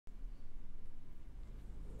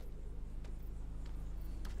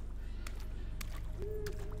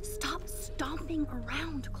stomping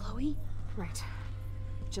around, Chloe. Right.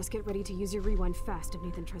 Just get ready to use your rewind fast if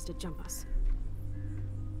Nathan tries to jump us.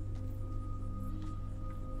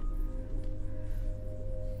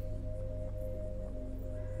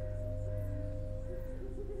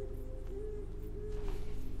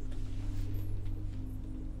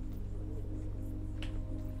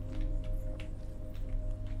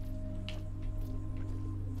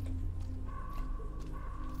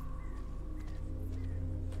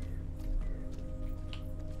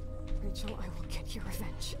 Rachel, I will get your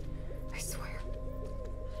revenge. I swear.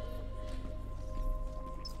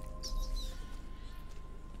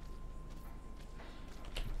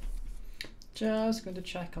 Just going to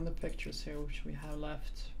check on the pictures here, which we have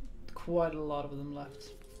left. Quite a lot of them left.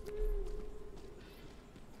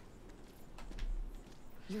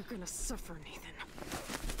 You're gonna suffer, Nathan.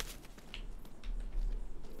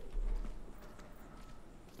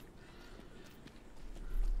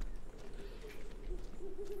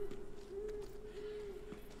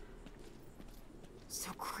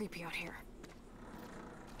 So creepy out here.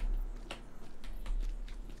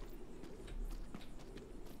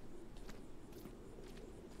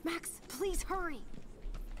 Max, please hurry!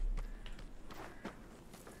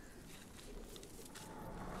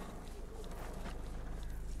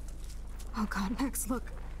 Oh God, Max,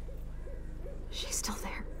 look. She's still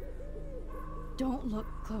there. Don't look,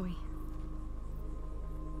 Chloe.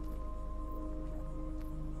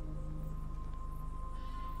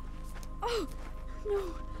 Oh, no.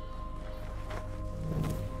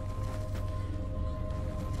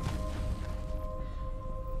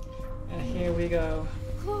 And here we go.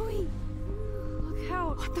 Chloe, look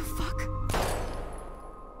out. What the fuck?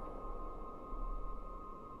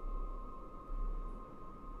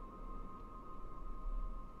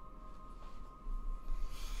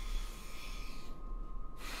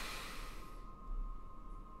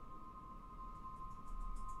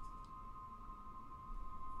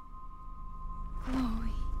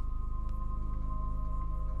 Chloe.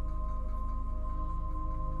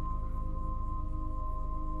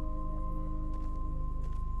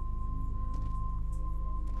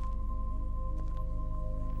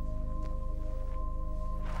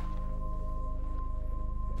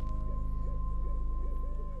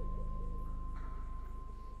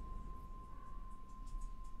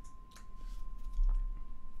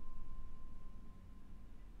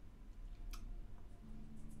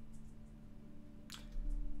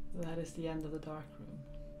 That is the end of the dark room.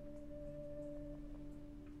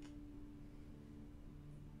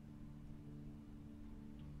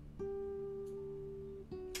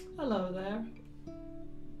 Hello there.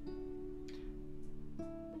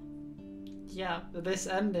 Yeah, this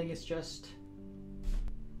ending is just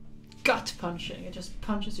gut punching. It just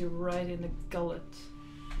punches you right in the gullet.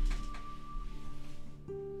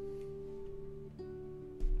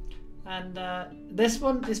 And this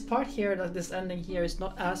part here, like this ending here, is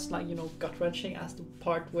not as like, you know, gut-wrenching as the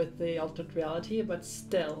part with the alternate reality, but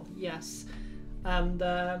still, yes. And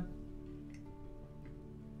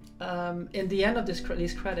in the end of these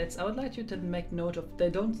credits, I would like you to make note of they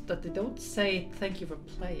don't say thank you for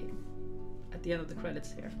playing at the end of the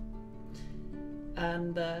credits here.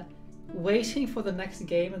 And waiting for the next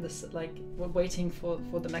game and this waiting for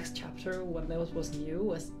the next chapter when those was new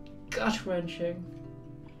was gut-wrenching.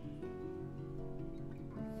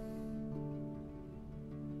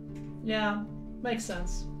 Yeah, makes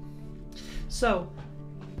sense. So,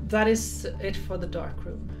 that is it for the dark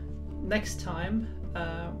room. Next time,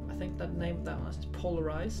 I think that name of that one is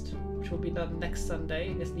Polarized, which will be done next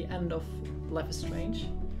Sunday, is the end of Life is Strange.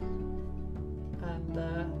 And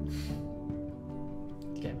the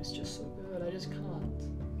game is just so good, I just can't.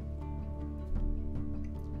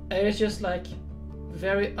 It is just like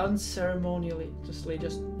very unceremonially, just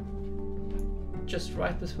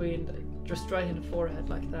right between, just right in the forehead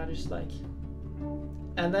like that, just like.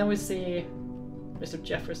 And then we see Mr.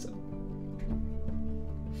 Jefferson.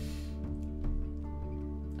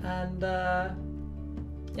 And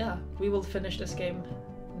yeah, we will finish this game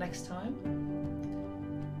next time.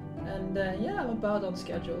 And yeah, I'm about on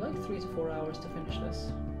schedule, like 3 to 4 hours to finish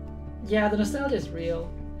this. Yeah, the nostalgia is real.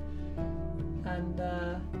 And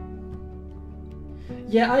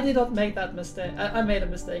yeah, I did not make that mistake. I made a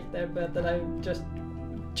mistake there, but then I just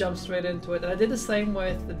jumped straight into it. And I did the same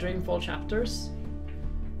with the Dreamfall chapters.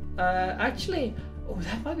 Actually, oh,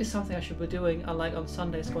 that might be something I should be doing on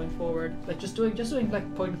Sundays going forward. Like just doing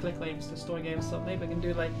like point and click games to story games. So maybe I can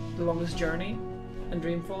do like The Longest Journey and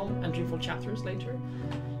Dreamfall chapters later.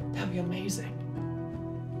 That'd be amazing.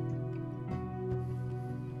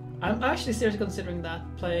 I'm actually seriously considering that,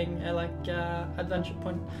 playing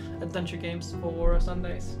adventure games for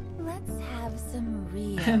Sundays. Let's have some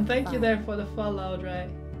real And thank you fun. there for the follow, Dre.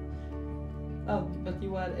 Oh, but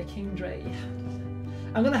you are a King Dre.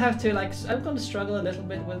 I'm gonna have to I'm gonna struggle a little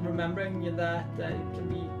bit with remembering that it can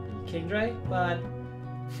be King Dre, but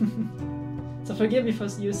so forgive me for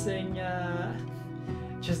using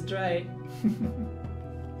just Dre.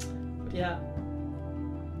 But yeah,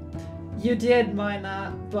 you did,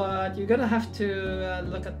 Mina, but you're gonna have to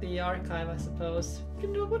look at the archive, I suppose.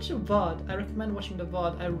 You can watch a VOD. I recommend watching the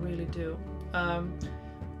VOD. I really do.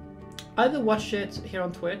 Either watch it here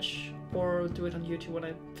on Twitch or do it on YouTube when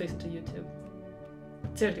I fix it to YouTube.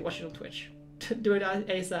 Seriously, watch it on Twitch. Do it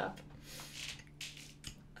ASAP.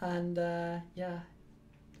 And yeah.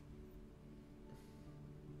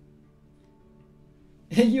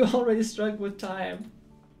 You already struck with time.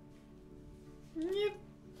 Yep.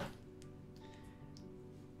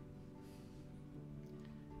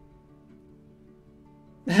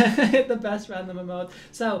 The best random emote.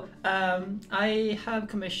 So, I have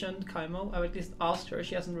commissioned Kaimo. I've at least asked her.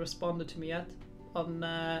 She hasn't responded to me yet on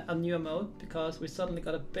a new emote because we suddenly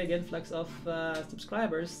got a big influx of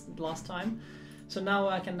subscribers last time. So now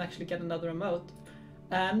I can actually get another emote.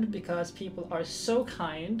 And because people are so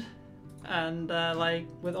kind and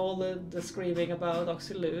with all the screaming about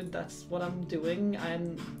Oxylude, that's what I'm doing.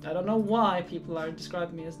 And I don't know why people are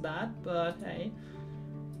describing me as that, but hey.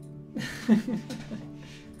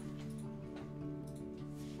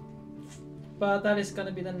 But that is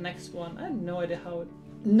gonna be the next one. I have no idea how it...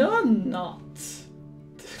 No, I'm not!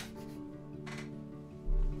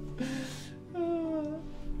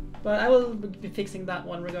 But I will be fixing that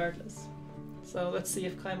one regardless. So let's see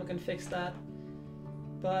if Kaimo can fix that.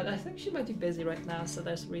 But I think she might be busy right now, so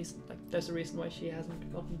there's a reason why she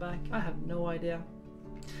hasn't gotten back. I have no idea.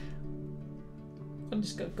 I'm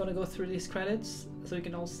just gonna go through these credits so you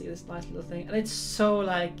can all see this nice little thing. And it's so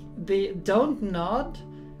the Don't Nod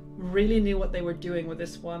really knew what they were doing with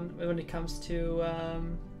this one when it comes to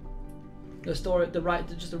the story, the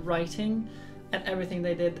writing and everything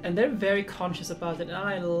they did, and they're very conscious about it, and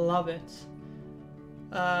I love it.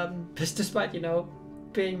 Despite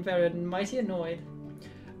being very mighty annoyed.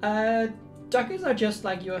 Duckers are just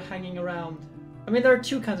like you're hanging around. I mean, there are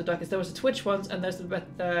two kinds of duckers. There was the Twitch ones, and there's the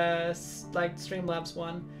Streamlabs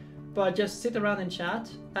one. But just sit around and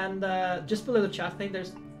chat, and just below the chat thing,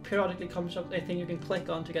 there's periodically comes up a thing you can click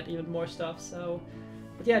on to get even more stuff. So,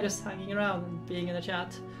 but yeah, just hanging around and being in the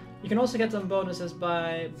chat. You can also get some bonus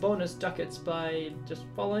ducats by just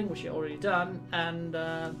following, which you've already done. And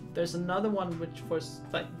there's another one which was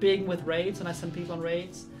being with raids, and I send people on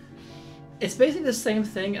raids. It's basically the same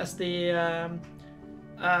thing as the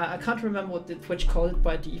I can't remember what the Twitch called it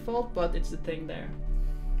by default, but it's the thing there.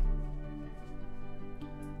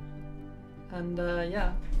 And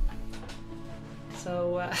yeah.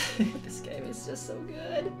 So this game is just so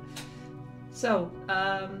good. So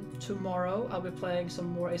tomorrow I'll be playing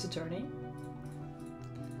some more Ace Attorney.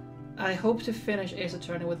 I hope to finish Ace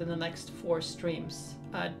Attorney within the next 4 streams.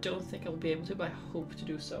 I don't think I'll be able to, but I hope to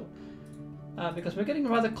do so. Because we're getting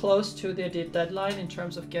rather close to the deadline in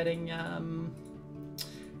terms of getting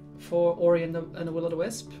for Ori and the Will of the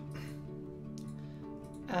Wisp.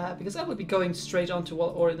 Because I will be going straight on to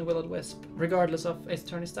Ori and the Will of the Wisp, regardless of Ace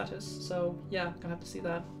Attorney status. So yeah, gonna have to see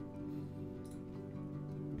that.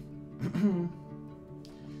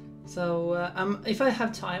 So if I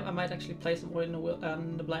have time, I might actually play some Ori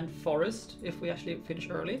and the Blind Forest if we actually finish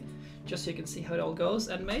early, just so you can see how it all goes.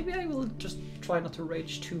 And maybe I will just try not to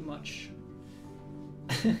rage too much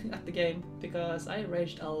at the game, because I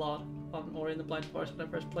raged a lot on Ori and the Blind Forest when I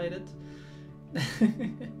first played it.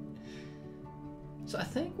 So I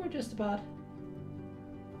think we're just about...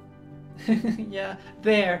 yeah,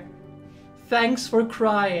 there. Thanks for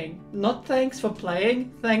crying. Not thanks for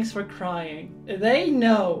playing, thanks for crying. They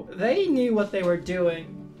know. They knew what they were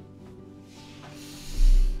doing.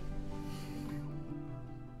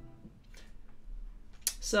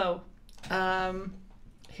 So,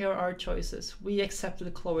 here are our choices. We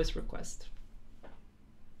accepted Chloe's request.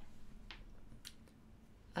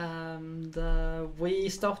 And we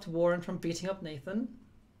stopped Warren from beating up Nathan.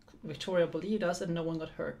 Victoria believed us and no one got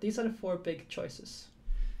hurt. These are the 4 big choices.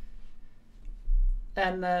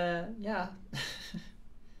 And yeah,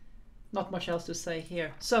 not much else to say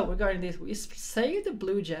here. So regarding these, we saved the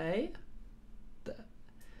Blue Jay.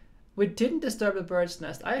 We didn't disturb the bird's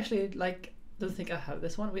nest. I actually don't think I have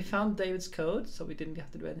this one. We found David's code, so we didn't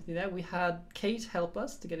have to do anything there. We had Kate help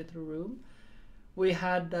us to get into the room. We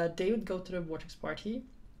had David go to the Vortex party.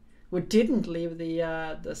 We didn't leave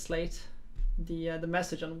the slate, the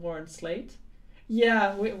message on Warren's slate.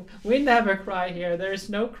 Yeah, we never cry here. There's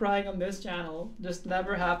no crying on this channel. Just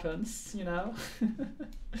never happens, you know.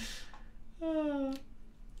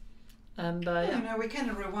 And You know, we kind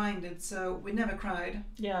of rewinded, so we never cried.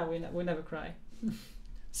 yeah, we never cry.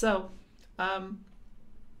 So,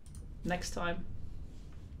 next time.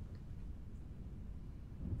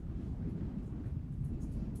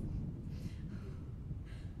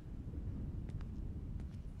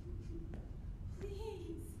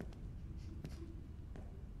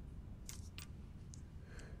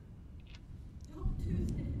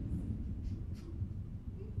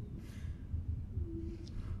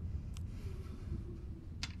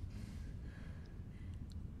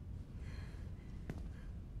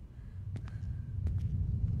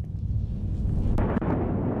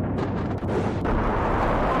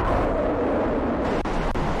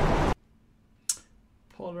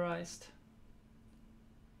 Polarized.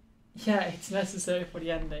 Yeah, it's necessary for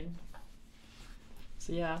the ending.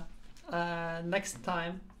 So yeah, next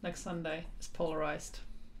Sunday is Polarized.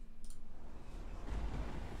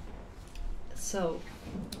 So,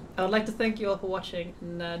 I would like to thank you all for watching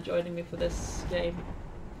and joining me for this game.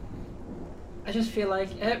 I just feel like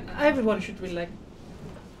everyone should really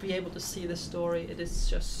be able to see the story. It is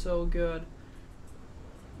just so good.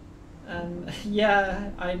 And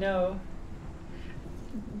yeah, I know.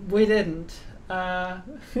 We didn't. I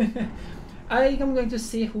am going to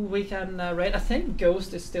see who we can rate. I think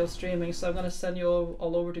Ghost is still streaming, so I'm gonna send you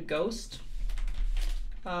all over to Ghost.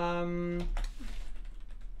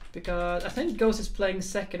 Because I think Ghost is playing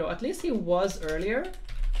Sekiro. At least he was earlier.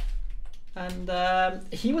 And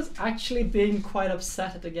he was actually being quite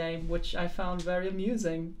upset at the game, which I found very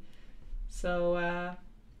amusing. So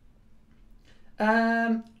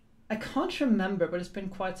I can't remember, but it's been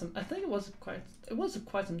quite some. I think it was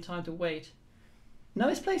quite some time to wait. Now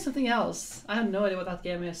he's playing something else. I have no idea what that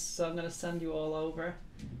game is, so I'm gonna send you all over.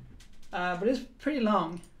 But it's pretty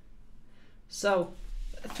long. So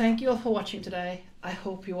thank you all for watching today. I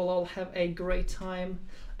hope you all have a great time,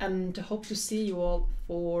 and hope to see you all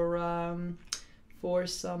for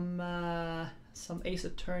some Ace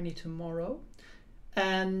Attorney tomorrow.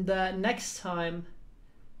 And next time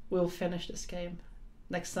we'll finish this game.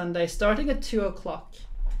 Next Sunday, starting at 2 o'clock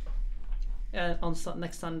on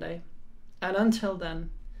next Sunday. And until then,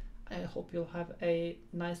 I hope you'll have a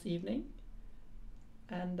nice evening.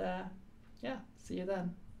 And yeah, see you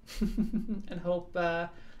then. And hope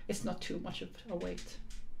it's not too much of a wait.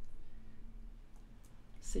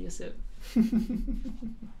 See you soon.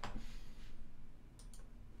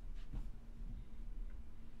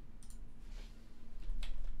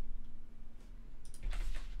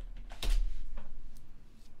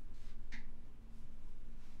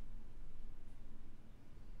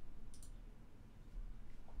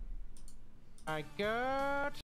 My God.